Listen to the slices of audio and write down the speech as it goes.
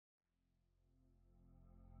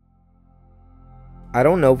I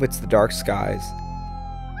don't know if it's the dark skies,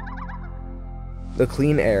 the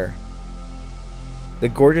clean air, the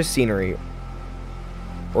gorgeous scenery,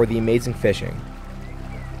 or the amazing fishing,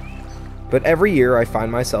 but every year I find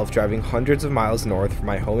myself driving hundreds of miles north from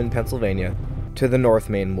my home in Pennsylvania to the North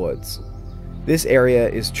Maine Woods. This area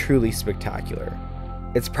is truly spectacular.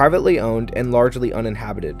 It's privately owned and largely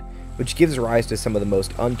uninhabited, which gives rise to some of the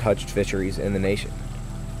most untouched fisheries in the nation.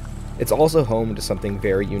 It's also home to something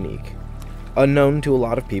very unique. Unknown to a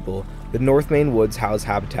lot of people, the North Maine Woods house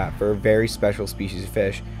habitat for a very special species of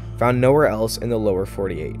fish found nowhere else in the lower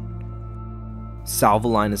 48.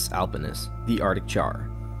 Salvelinus alpinus, the Arctic char.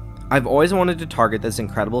 I've always wanted to target this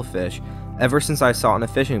incredible fish ever since I saw it in a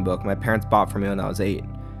fishing book my parents bought for me when I was 8.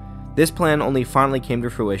 This plan only finally came to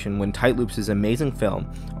fruition when Tight Loops' amazing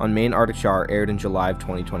film on Maine Arctic char aired in July of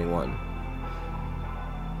 2021.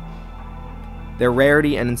 Their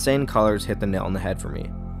rarity and insane colors hit the nail on the head for me.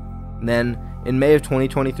 Then, in May of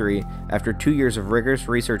 2023, after 2 years of rigorous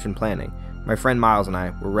research and planning, my friend Miles and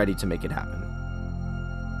I were ready to make it happen.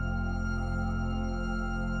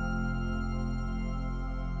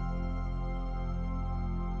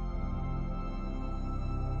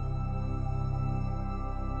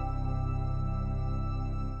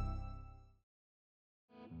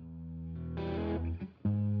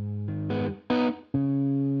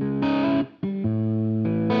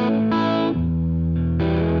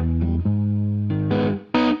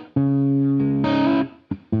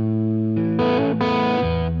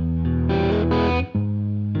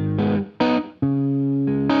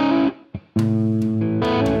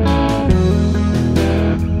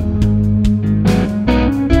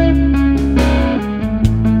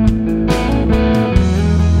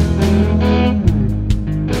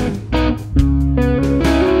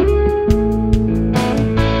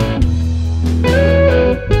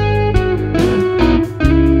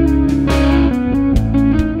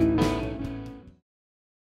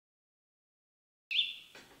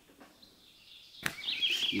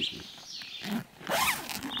 Excuse me.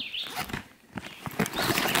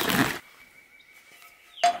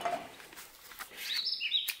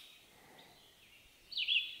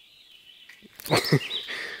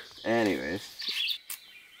 Anyways.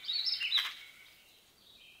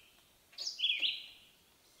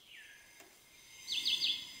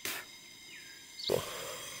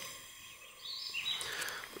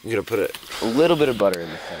 I'm gonna put a little bit of butter in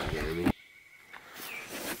the pan here.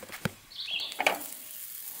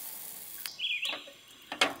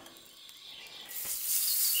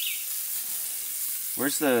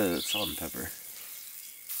 Where's the salt and pepper?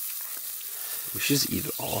 We should just eat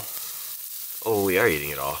it all. Oh, we are eating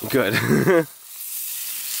it all. Good.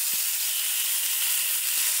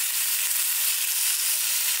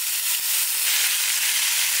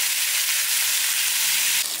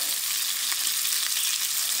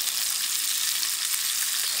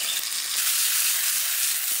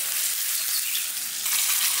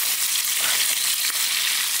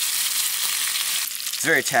 It's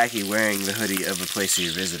very tacky wearing the hoodie of a place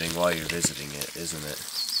you're visiting while you're visiting it, isn't it?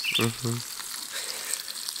 Mm-hmm.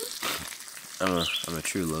 I'm a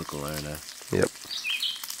true local, aren't I? Yep.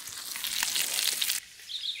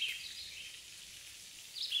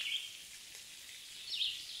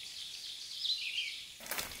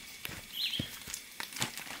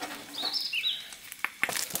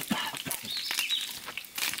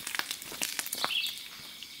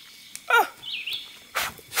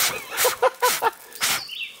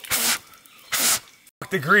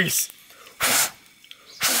 The grease.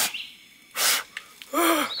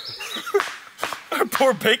 Our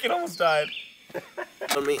poor bacon almost died.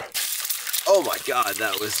 On me. Oh my god,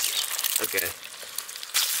 that was okay.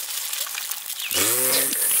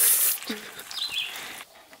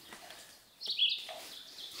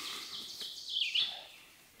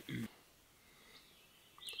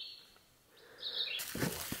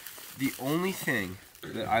 The only thing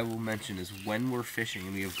that I will mention is when we're fishing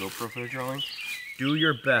and we have GoPro footage rolling, do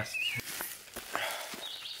your best.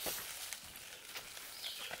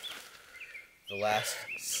 The last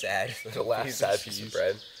sad piece of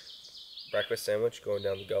bread. Breakfast sandwich going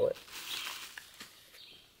down the gullet.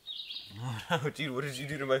 Oh no, dude, what did you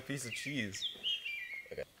do to my piece of cheese?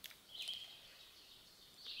 Okay.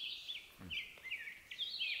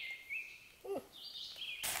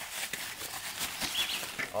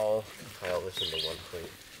 I'll compile this into one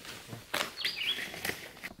plate.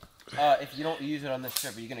 If you don't use it on this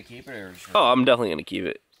trip, are you gonna keep it or? Oh, I'm definitely gonna keep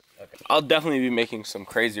it. Okay. I'll definitely be making some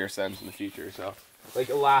crazier scents in the future, so. Like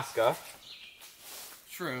Alaska.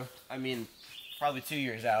 True. I mean, probably 2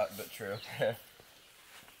 years out, but true.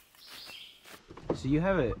 So you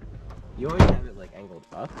have it You always have it like angled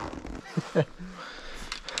up.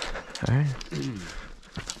 All right.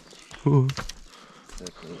 Ooh. So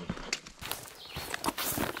cool.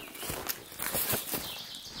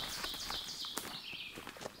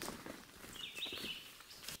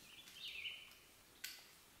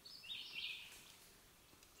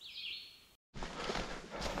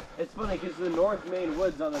 It's funny because the North Maine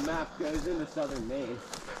Woods on the map goes into southern Maine.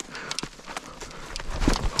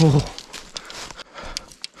 Oh.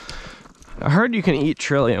 I heard you can eat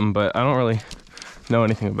trillium, but I don't really know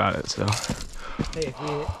anything about it, so. Hey,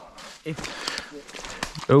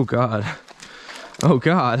 Oh God. Oh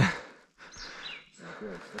God.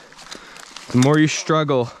 The more you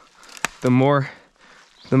struggle, the more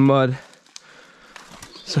the mud.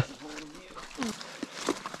 So,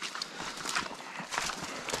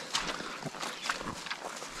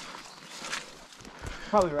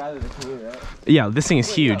 probably rather the canoe, right? yeah, this thing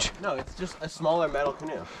is huge. No, it's just a smaller metal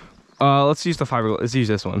canoe. Let's use the fiber. Let's use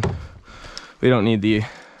this one. We don't need the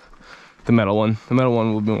metal one. The metal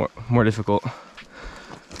one will be more difficult.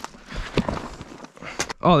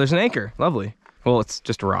 Oh, there's an anchor. Lovely. Well, it's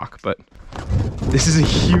just a rock, but this is a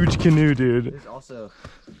huge canoe, dude. There's also...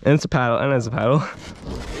 And it's a paddle, and it's a paddle.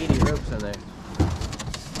 80 ropes on there.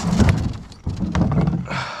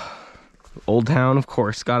 Old Town, of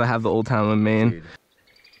course. Gotta have the Old Town in Maine. Dude.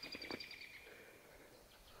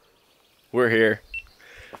 We're here.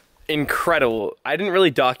 Incredible. I didn't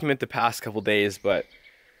really document the past couple days, but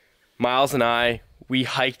Miles and I, we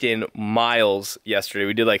hiked in miles yesterday.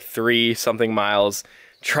 We did like 3-something miles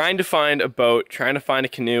trying to find a boat, trying to find a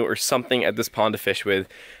canoe or something at this pond to fish with,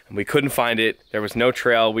 and we couldn't find it. There was no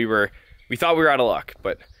trail. We thought we were out of luck,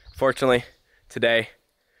 but fortunately today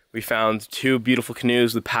we found 2 beautiful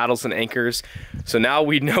canoes with paddles and anchors. So now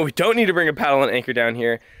we know we don't need to bring a paddle and anchor down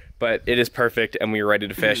here, but it is perfect and we are ready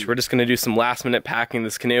to fish. We're just gonna do some last minute packing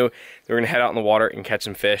this canoe. Then we're gonna head out in the water and catch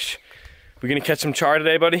some fish. We gonna catch some char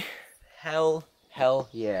today, buddy? Hell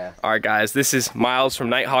yeah. All right, guys, this is Miles from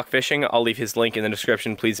Nighthawk Fishing. I'll leave his link in the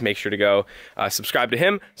description. Please make sure to go subscribe to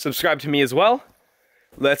him, subscribe to me as well.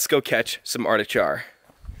 Let's go catch some Arctic char.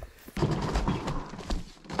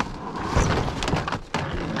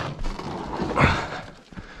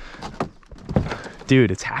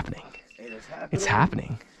 Dude, it's happening. It is happening. It's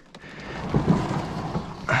happening.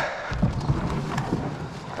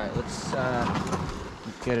 Alright, let's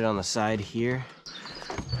get it on the side here.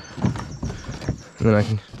 And then I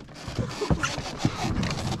can...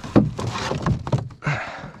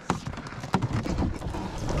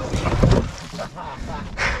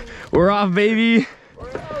 We're off, baby!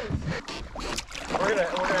 We're gonna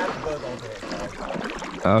have to both on today.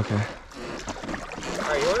 Okay.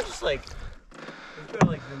 Alright, you wanna just like... Let's go to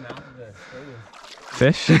like the mouth of the thing.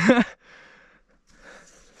 Fish?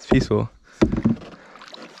 It's peaceful.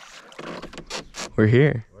 We're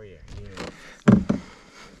here.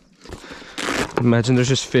 Imagine there's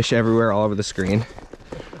just fish everywhere all over the screen.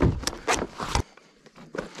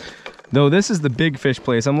 Though this is the big fish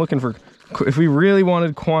place. I'm looking for, if we really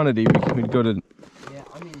wanted quantity, we'd go to... Yeah,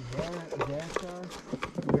 I mean, their char,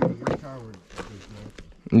 your char would be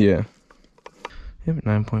good. Yeah. Yeah, but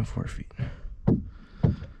 9.4 feet.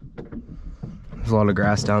 There's a lot of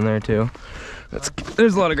grass down there too.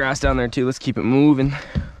 There's a lot of grass down there too. Let's keep it moving.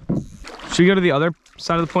 Should we go to the other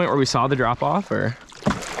side of the point where we saw the drop off, or?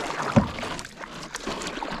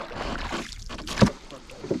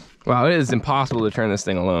 Wow, it is impossible to turn this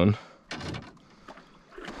thing alone.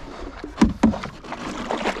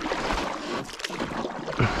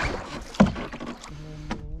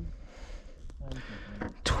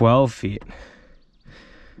 "12 feet.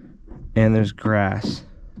 And there's grass.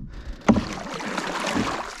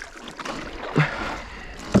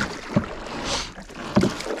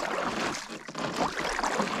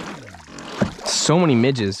 So many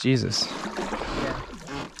midges, Jesus.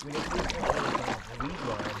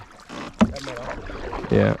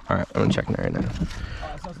 Yeah, alright, I'm gonna check now right now.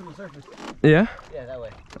 I saw some on the surface. Yeah? Yeah, that way.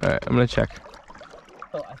 Alright, I'm gonna check.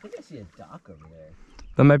 Oh, I think I see a dock over there.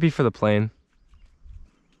 That might be for the plane.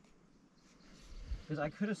 Because I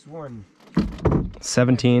could have sworn...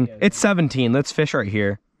 17. It's 17. Let's fish right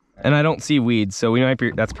here. And I don't see weeds, so we might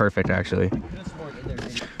be... That's perfect, actually.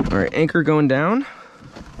 Alright, anchor going down.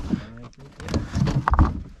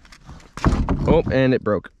 Oh, and it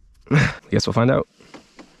broke. Guess we'll find out.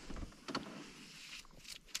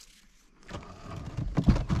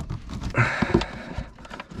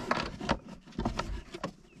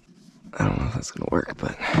 I don't know if that's gonna work,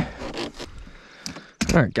 but...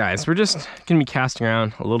 Alright guys, we're just gonna be casting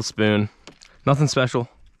around a little spoon. Nothing special.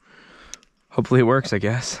 Hopefully it works, I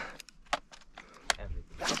guess.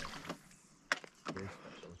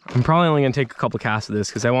 I'm probably only gonna take a couple casts of this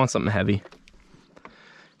because I want something heavy.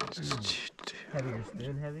 Heavier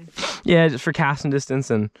spoon, heavy? Yeah, just for casting distance,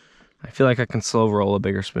 and I feel like I can slow roll a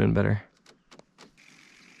bigger spoon better.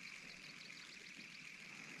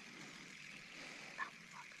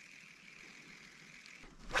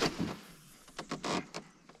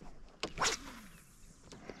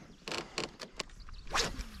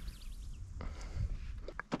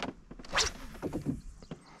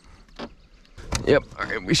 Yep, all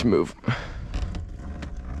right, we should move.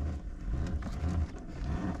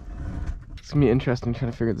 It's gonna be interesting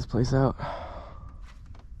trying to figure this place out. Yeah,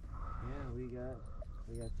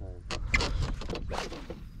 we got time.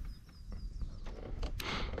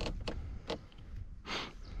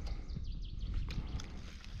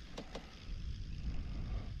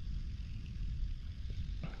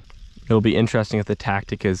 It'll be interesting if the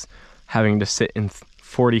tactic is having to sit in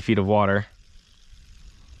 40 feet of water.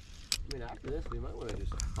 I mean, after this, we might want to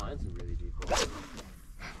just find some really deep water.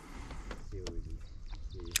 See what we can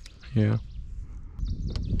see. Yeah.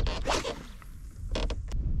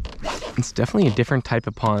 It's definitely a different type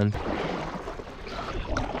of pond.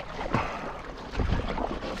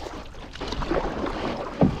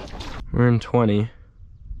 We're in 20.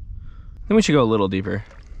 Then we should go a little deeper.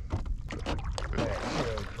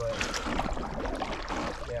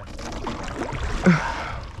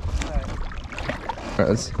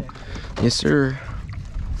 Yes, sir.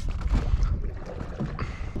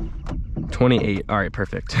 28. All right,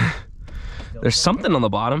 perfect. There's something on the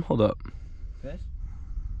bottom. Hold up. Fish?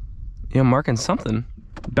 Yeah, I'm marking something.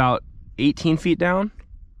 About 18 feet down.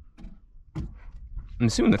 I'm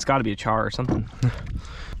assuming that's got to be a char or something.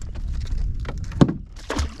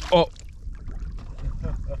 Oh.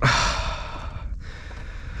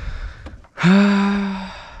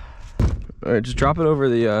 All right, just drop it over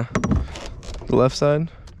the left side,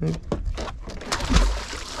 maybe.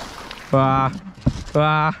 Ah,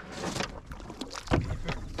 ah.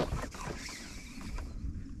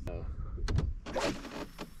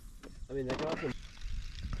 I mean, they can also...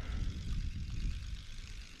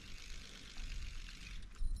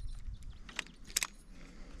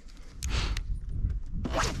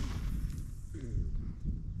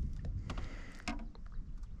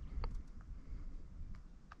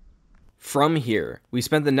 From here, we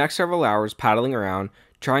spent the next several hours paddling around,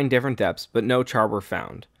 trying different depths, but no char were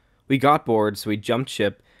found. We got bored, so we jumped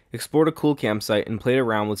ship, explored a cool campsite, and played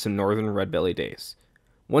around with some northern red-belly dace.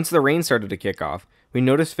 Once the rain started to kick off, we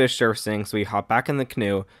noticed fish surfacing, so we hopped back in the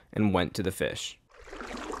canoe and went to the fish.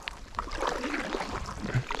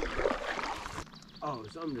 Oh,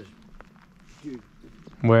 something just... Dude.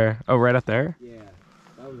 Where? Oh, right up there? Yeah,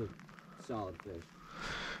 that was a solid fish.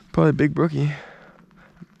 Probably big brookie.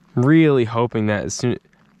 Really hoping that as soon...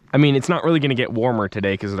 I mean, it's not really going to get warmer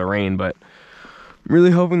today because of the rain, but I'm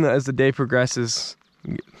really hoping that as the day progresses,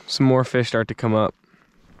 some more fish start to come up.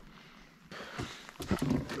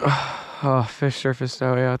 Oh, fish surfaced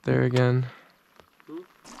way out there again.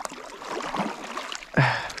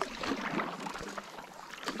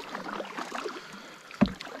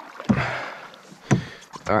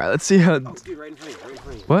 All right, let's see how... Oh, dude, right in front of you, right in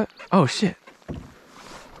front of you. What? Oh, shit.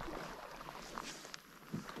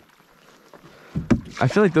 I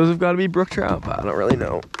feel like those have got to be brook trout, but I don't really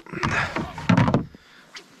know.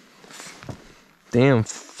 Damn,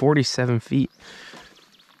 47 feet.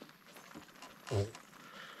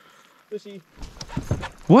 Fishy.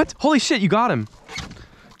 What? Holy shit, you got him.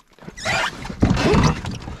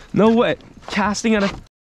 No way. Casting on a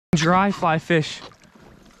dry fly fish.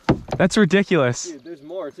 That's ridiculous. Dude, there's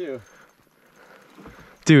more too.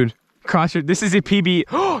 Dude, Crotcher, this is a PB.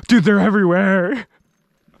 Oh, dude, they're everywhere.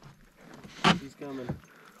 He's coming.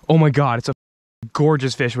 Oh my god, it's a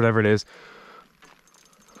gorgeous fish, whatever it is.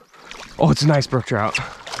 Oh, it's a nice brook trout.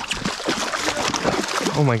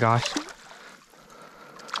 Oh my gosh.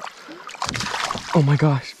 Oh my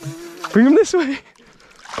gosh. Bring him this way.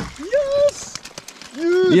 Yes!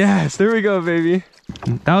 Yes! Yes, there we go, baby.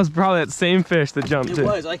 That was probably that same fish that jumped It in.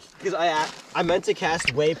 was, because I meant to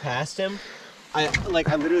cast way past him. I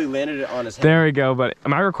literally landed it on his head. There we go, buddy.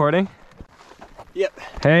 Am I recording? Yep.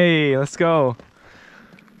 Hey, let's go.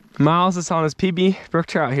 Miles is on his PB brook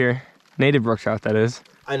trout here. Native brook trout, that is.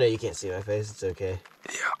 I know you can't see my face, it's okay.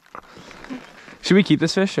 Yeah. Should we keep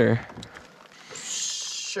this fish or?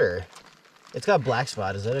 Sure. It's got black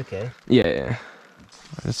spot, is that okay? Yeah, yeah.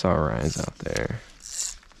 I just saw Ryan's out there.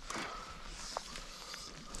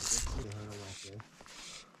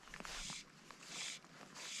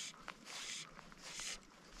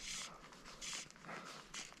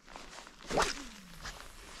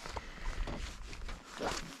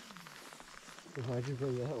 Why'd you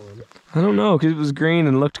bring that one? I don't know, because it was green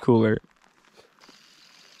and looked cooler.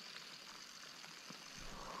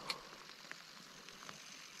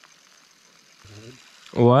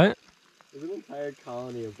 What? There's an entire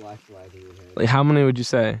colony of black flies in your head. Like, how many would you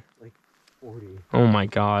say? Like 40. Oh my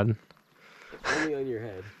god. Only on your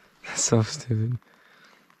head. That's so stupid.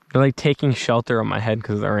 They're like taking shelter on my head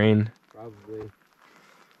because of the rain. Probably.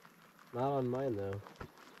 Not on mine though.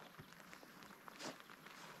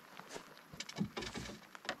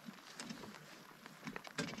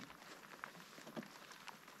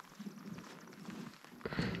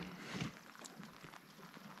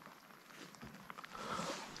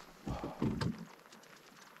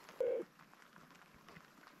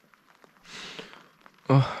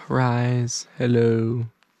 Oh, rise. Hello.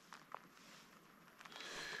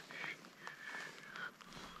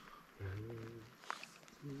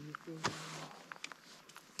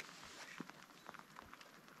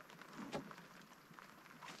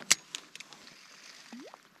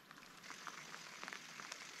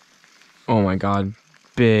 Oh my god.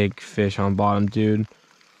 Big fish on bottom, dude.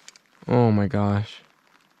 Oh my gosh.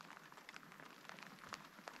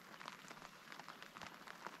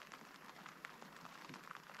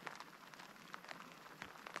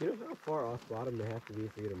 Do you know how far off bottom they have to be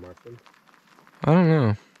for you to mark them? I don't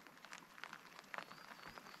know.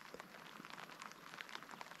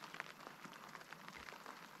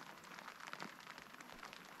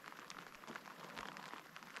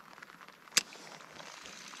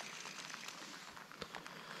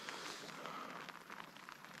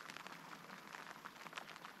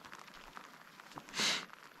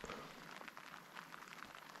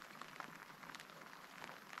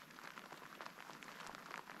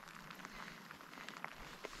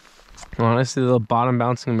 Honestly, the bottom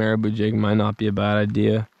bouncing marabou jig might not be a bad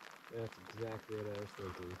idea. That's exactly what I was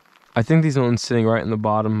thinking. I think these ones sitting right in the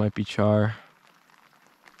bottom might be char.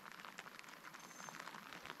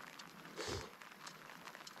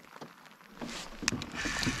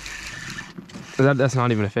 That's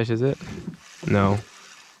not even a fish, is it? No.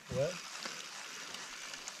 What?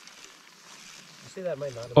 You say that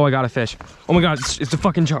might not have Oh, I got a fish. Oh my god, it's a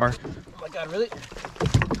fucking char. Oh my god, really?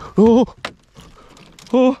 Oh!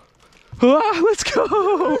 Oh! Ah, let's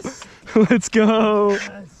go! Let's go!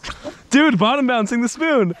 Yes. Dude, bottom bouncing the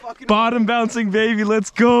spoon! Bottom bouncing, baby,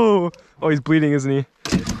 let's go! Oh, he's bleeding, isn't he?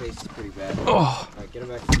 His face is pretty bad. Oh! Alright, get him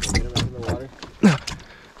back in the water.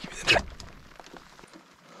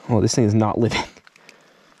 Oh, this thing is not living.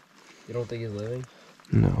 You don't think he's living?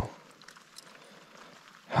 No.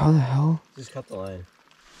 How the hell? Just cut the line.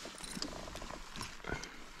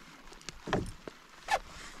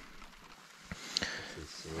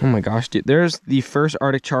 Oh my gosh, dude. There's the first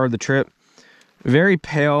Arctic char of the trip. Very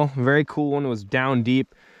pale, very cool one. It was down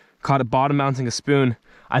deep. Caught it bottom bouncing a spoon.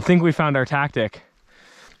 I think we found our tactic.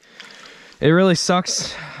 It really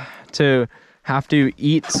sucks to have to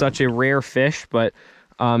eat such a rare fish, but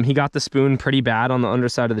he got the spoon pretty bad on the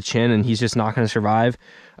underside of the chin, and he's just not going to survive.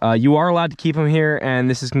 You are allowed to keep him here, and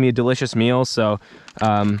this is going to be a delicious meal, so,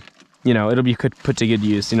 you know, it'll be put to good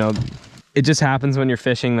use. You know, it just happens when you're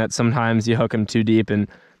fishing that sometimes you hook them too deep, and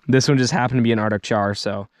this one just happened to be an Arctic char,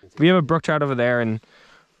 so. We have a brook trout over there, and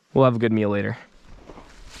we'll have a good meal later.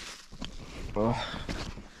 Oh,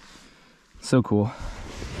 so cool.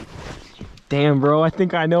 Damn, bro, I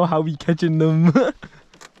think I know how we catching them.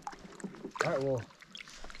 Alright, well.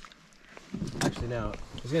 Actually, now,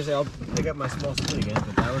 I was gonna say I'll pick up my small spoon again,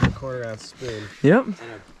 but that was a 1/4 ounce spoon. Yep. And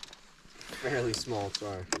a fairly small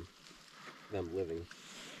char from them living.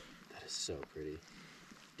 That is so pretty. Do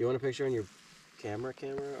you want a picture on your camera,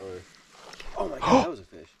 or? Oh my god, that was a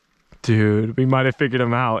fish. Dude, we might have figured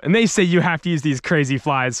them out. And they say you have to use these crazy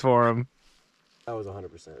flies for them. That was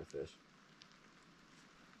 100% a fish.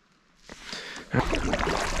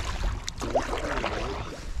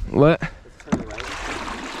 What? Let's turn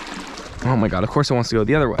right. Oh my god, of course it wants to go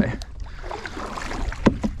the other way.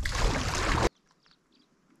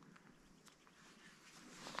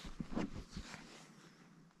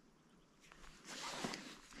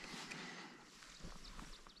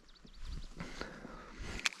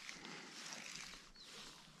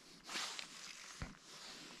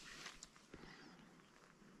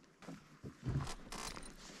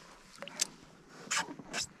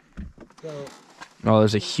 So, Oh,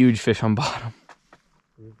 there's a huge fish on bottom.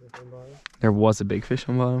 There was a big fish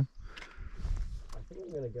on bottom. I think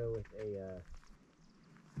I'm gonna go with a.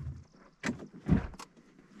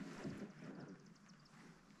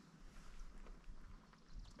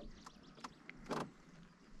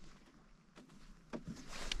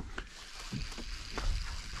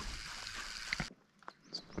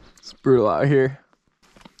 It's brutal out here.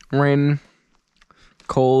 Raining.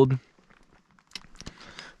 cold.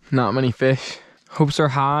 Not many fish. Hopes are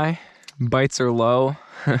high, bites are low.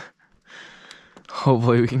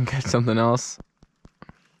 Hopefully we can catch something else.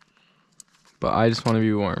 But I just want to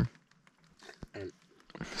be warm.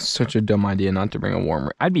 Such a dumb idea not to bring a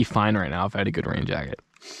warm. I'd be fine right now if I had a good rain jacket.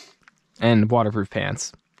 And waterproof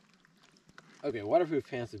pants. Okay, waterproof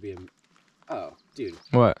pants would be a... Oh, dude.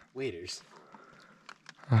 What? Waders.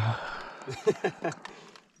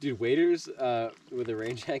 Dude, waders with a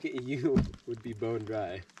rain jacket, you would be bone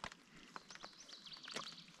dry.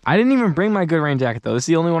 I didn't even bring my good rain jacket though. This is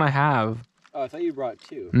the only one I have. Oh, I thought you brought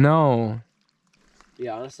two. No.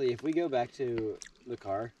 Yeah, honestly, if we go back to the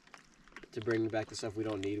car to bring back the stuff we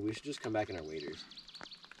don't need, we should just come back in our waders.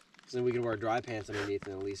 So then we can wear dry pants underneath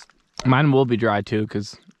and at least... Mine will be dry too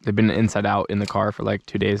because they've been inside out in the car for like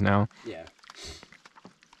 2 days now. Yeah.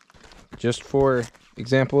 Just for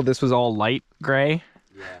example, this was all light gray.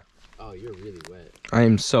 Yeah. Oh, you're really wet. I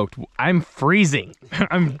am soaked. I'm freezing.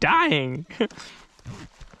 I'm dying.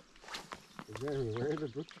 Jeremy, where are the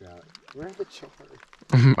brook trout? Where are the char?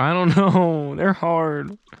 I don't know. They're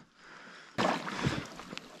hard.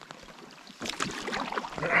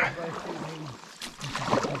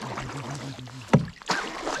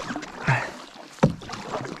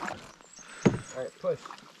 Alright, push.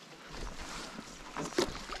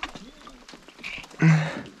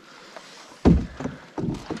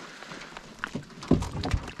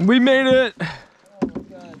 We made it. Oh my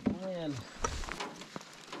god, man.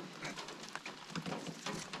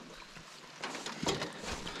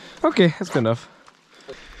 Okay, that's good enough.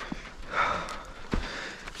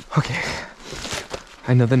 Okay,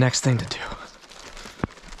 I know the next thing to do.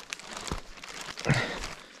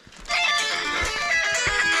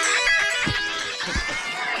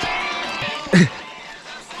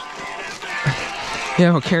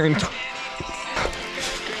 Yeah, we're carrying. My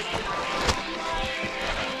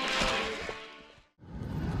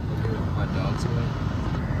dog's away.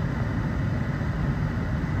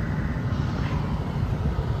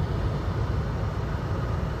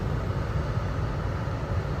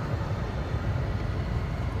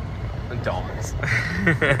 Dogs.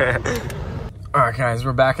 Alright guys,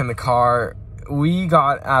 we're back in the car. We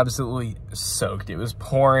got absolutely soaked. It was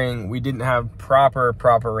pouring. We didn't have proper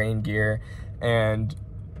rain gear, and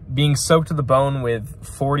being soaked to the bone with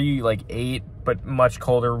 48 but much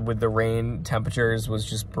colder with the rain temperatures was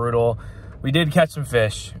just brutal. We did catch some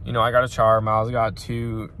fish. You know, I got a char, Miles got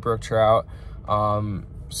 2 brook trout.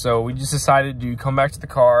 So we just decided to come back to the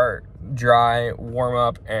car, dry, warm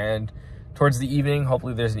up, and towards the evening,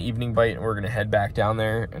 hopefully there's an evening bite and we're gonna head back down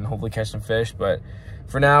there and hopefully catch some fish. But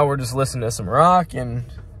for now, we're just listening to some rock and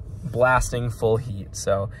blasting full heat.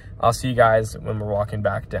 So I'll see you guys when we're walking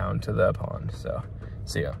back down to the pond. So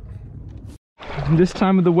see ya. This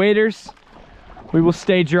time of the waders, we will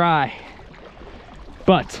stay dry.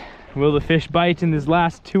 But will the fish bite in this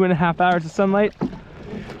last 2.5 hours of sunlight?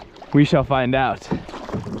 We shall find out.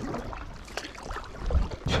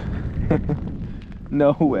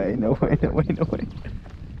 No way, no way, no way, no way.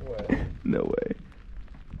 What? No way.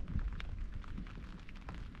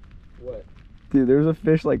 What? Dude, there's a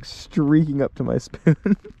fish like streaking up to my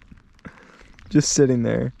spoon. Just sitting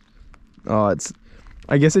there. Oh, it's...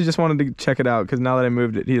 I guess I just wanted to check it out because now that I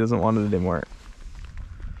moved it, he doesn't want it anymore.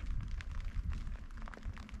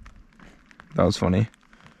 That was funny.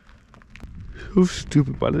 So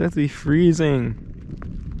stupid, why did it have to be freezing?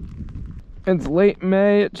 It's late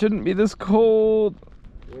May, it shouldn't be this cold.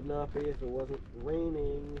 Would not be if it wasn't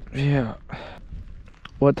raining. Yeah.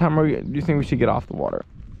 What time do you think we should get off the water?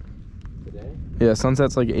 Today? Yeah,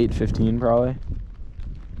 sunset's like 8:15 probably.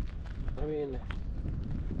 I mean...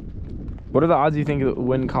 What are the odds you think the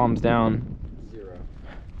wind calms down? 0.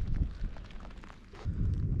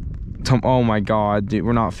 Oh my god, dude,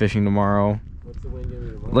 we're not fishing tomorrow. What's the wind gonna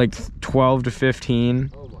be tomorrow? Like 12 to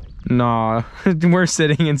 15. Oh my. Nah, we're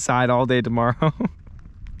sitting inside all day tomorrow.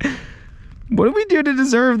 What did we do to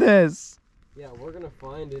deserve this? Yeah, we're gonna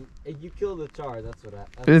find it. Hey, you killed the char, that's what I...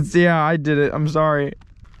 It's, yeah, I did it. I'm sorry.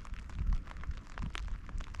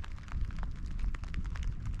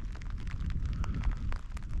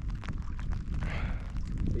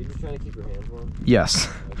 Are you just trying to keep your hands warm? Yes.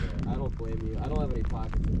 Okay, I don't blame you. I don't have any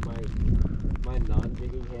pockets. My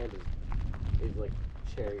non-jigging hand is like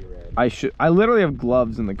cherry red. I literally have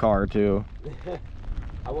gloves in the car too.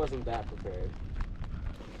 I wasn't that prepared.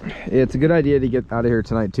 Yeah, it's a good idea to get out of here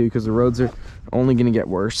tonight too because the roads are only gonna get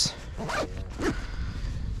worse. Yeah.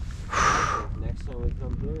 Next time we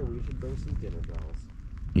come here, we should bring some dinner bells.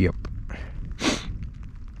 Yep.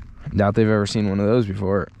 Doubt they've ever seen one of those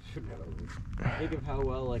before. Think of how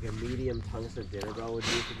well like a medium tungsten dinner bell would do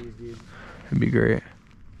for these dudes. It'd be great.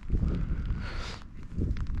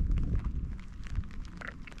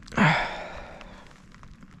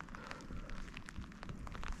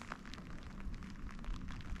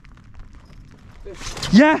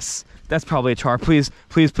 Yes! That's probably a char. Please,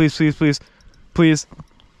 please, please, please, please, please.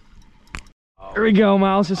 Here we go,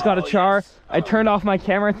 Miles just got a char. Yes. I turned off my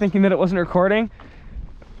camera thinking that it wasn't recording,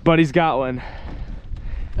 but he's got one.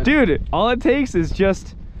 Dude, all it takes is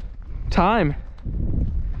just time.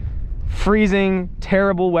 Freezing,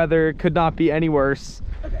 terrible weather, could not be any worse.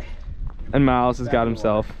 Okay. And Miles has got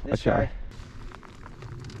himself a This char. guy.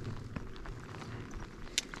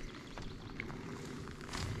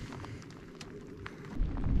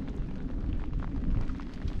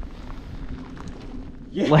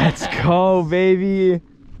 Yeah. Let's go, baby.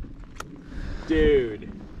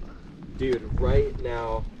 Dude, right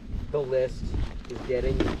now the list is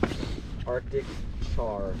getting Arctic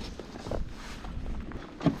char.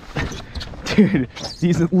 Dude,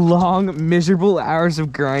 these long, miserable hours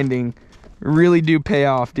of grinding really do pay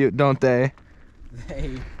off, dude, don't they?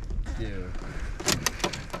 They do.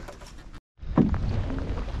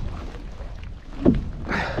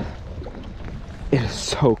 It is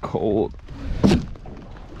so cold.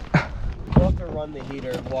 We'll have to run the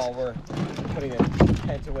heater while we're putting the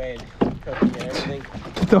tent away and cooking and everything.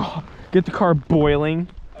 Get the car boiling.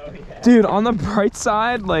 Oh yeah. Dude, on the bright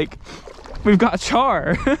side, like, we've got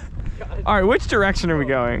char. All right, which direction are we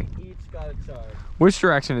going? Each got a char. Which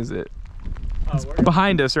direction is it? It's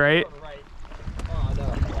Behind us, right? right. Oh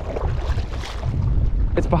no.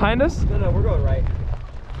 It's behind us? No, we're going right.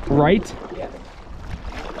 Right? Yeah.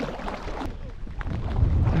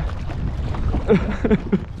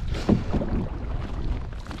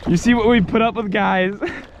 You see what we put up with, guys,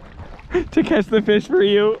 to catch the fish for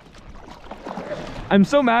you? I'm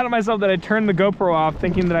so mad at myself that I turned the GoPro off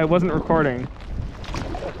thinking that I wasn't recording.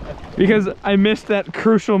 Because I missed that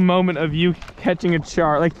crucial moment of you catching a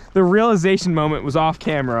char. Like, the realization moment was off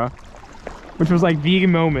camera, which was like the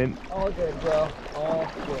moment. All good, bro.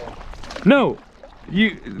 All good. No,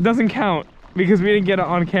 it doesn't count because we didn't get it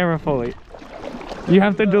on camera fully. You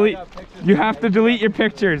have to delete. You have to delete your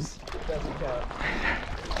pictures. Doesn't count.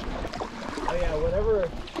 Oh yeah, whenever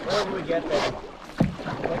we get there,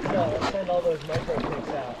 let's send all those micro pics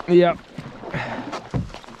out. Yep.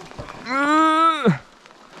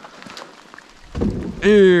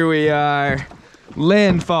 Here we are.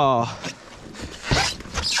 Landfall.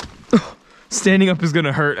 Standing up is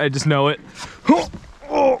gonna hurt, I just know it.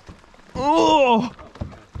 Oh. Okay.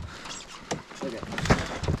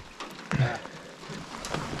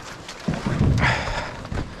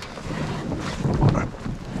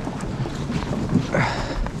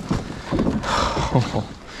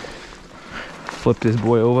 Flip this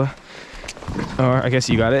boy over. Or I guess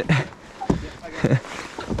you got it. Yep, I got it.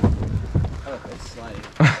 Oh, it's sliding.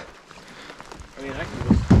 I mean, I can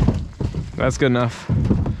just... That's good enough.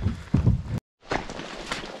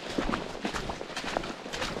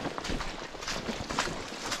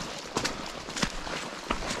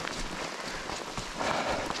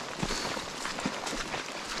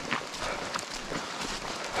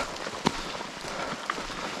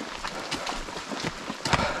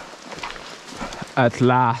 At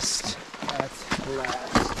last. That's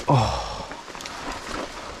last. Oh.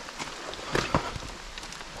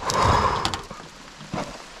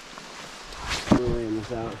 We're laying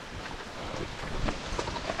this out.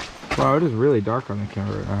 Wow, it is really dark on the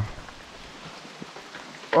camera right now.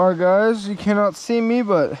 Alright guys, you cannot see me,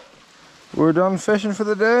 but we're done fishing for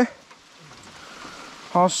the day.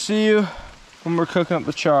 I'll see you when we're cooking up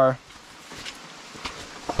the char.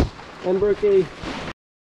 And Brookie.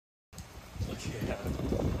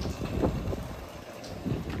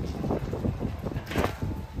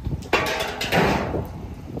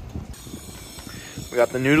 We got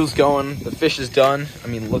the noodles going, the fish is done. I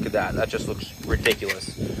mean, look at that. That just looks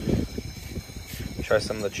ridiculous. Try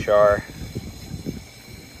some of the char.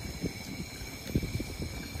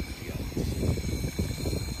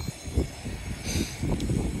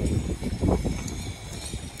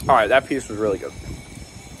 All right, that piece was really good.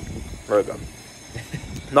 Really good.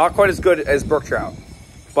 Not quite as good as brook trout,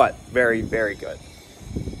 but very, very good.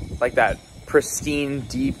 Like that pristine,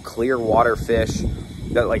 deep, clear water fish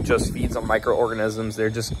that like just feeds on microorganisms. They're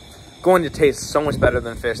just going to taste so much better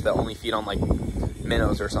than fish that only feed on like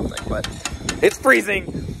minnows or something. But it's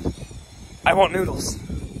freezing. I want noodles.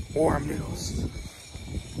 Warm noodles.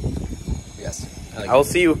 Yes. I will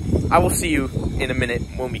see you in a minute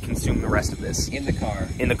when we consume the rest of this. In the car.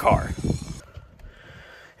 In the car.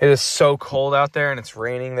 It is so cold out there and it's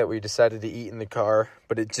raining that we decided to eat in the car.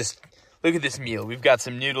 But it just, look at this meal. We've got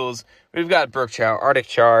some noodles. We've got brook trout, Arctic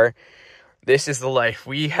char. This is the life.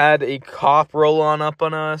 We had a cop roll on up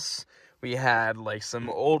on us. We had like some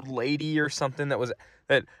old lady or something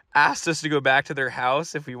that asked us to go back to their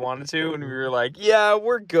house if we wanted to, and we were like, yeah,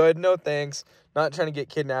 we're good, no thanks. Not trying to get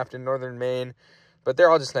kidnapped in northern Maine, but they're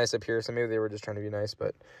all just nice up here, so maybe they were just trying to be nice.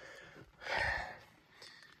 But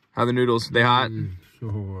how are the noodles? They hot?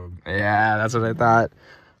 So Yeah, that's what I thought.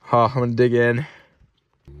 Oh, I'm gonna dig in.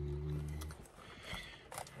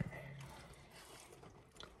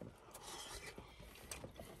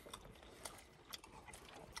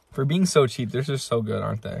 For being so cheap, they're just so good,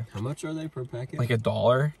 aren't they? how much are they per packet? Like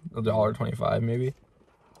 $1.25 maybe.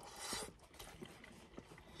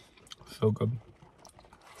 So good.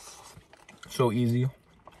 So easy.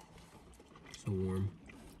 So warm.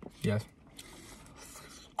 Yes.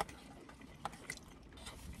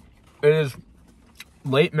 It is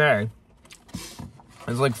late May.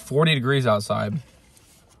 It's like 40 degrees outside.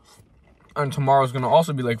 And tomorrow's gonna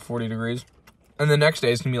also be like 40 degrees. And the next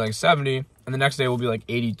day it's gonna be like 70. And the next day will be like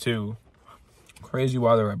 82. Crazy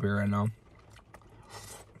weather up here right now.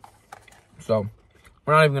 So,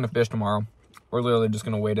 we're not even going to fish tomorrow. We're literally just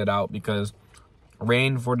going to wait it out because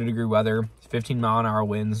rain, 40-degree weather, 15-mile-an-hour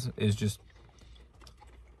winds is just...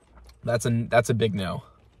 That's a big no.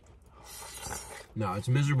 No, it's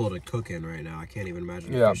miserable to cook in right now. I can't even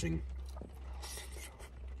imagine Yeah. fishing.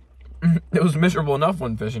 It was miserable enough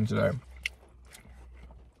when fishing today.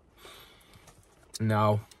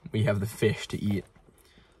 Now we have the fish to eat.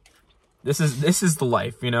 This is the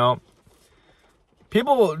life, you know?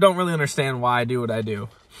 People don't really understand why I do what I do.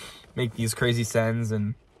 Make these crazy sends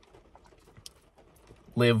and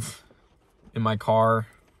live in my car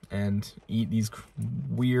and eat these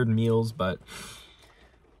weird meals, but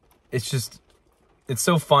it's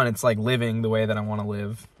so fun. It's like living the way that I want to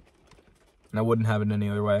live. And I wouldn't have it any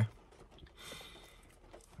other way.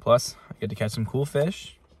 Plus, I get to catch some cool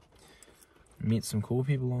fish. Meet some cool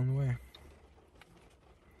people along the way.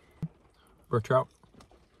 Brook trout.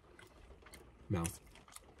 Mouth.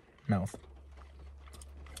 Mouth.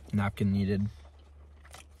 Napkin needed.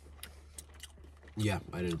 Yeah,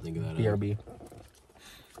 I didn't think of that. BRB.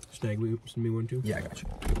 Snag me one too? Yeah, I got you.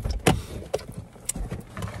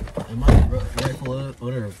 Am I the rightful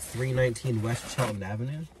owner of 319 West Chelton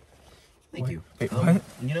Avenue? Thank you. Wait, what?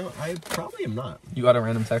 You know, I probably am not. You got a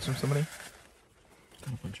random text from somebody?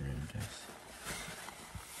 Got a bunch of random texts.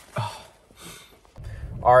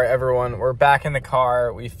 All right, everyone, we're back in the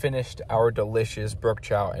car. We finished our delicious brook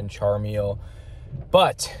trout and char meal,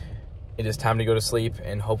 but it is time to go to sleep,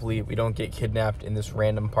 and hopefully we don't get kidnapped in this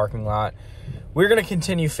random parking lot. We're going to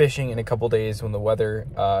continue fishing in a couple days when the weather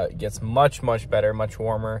gets much, much better, much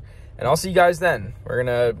warmer, and I'll see you guys then. We're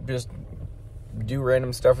going to just do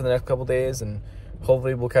random stuff for the next couple days, and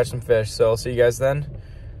hopefully we'll catch some fish, so I'll see you guys then.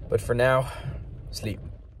 But for now, sleep.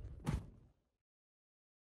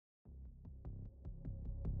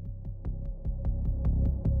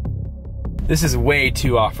 This is way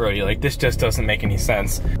too off-roady. Like, this just doesn't make any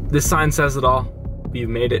sense. This sign says it all. We've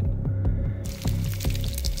made it.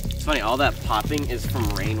 It's funny, all that popping is from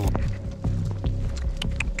rainwater.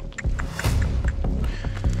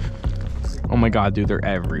 Oh my god, dude, they're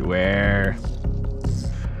everywhere.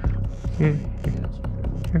 Here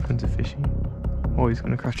comes a fishy. Oh, he's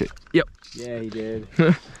gonna crush it. Yep. Yeah, he did.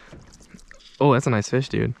 Oh, that's a nice fish,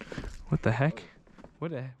 dude. What the heck?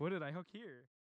 What did I hook here?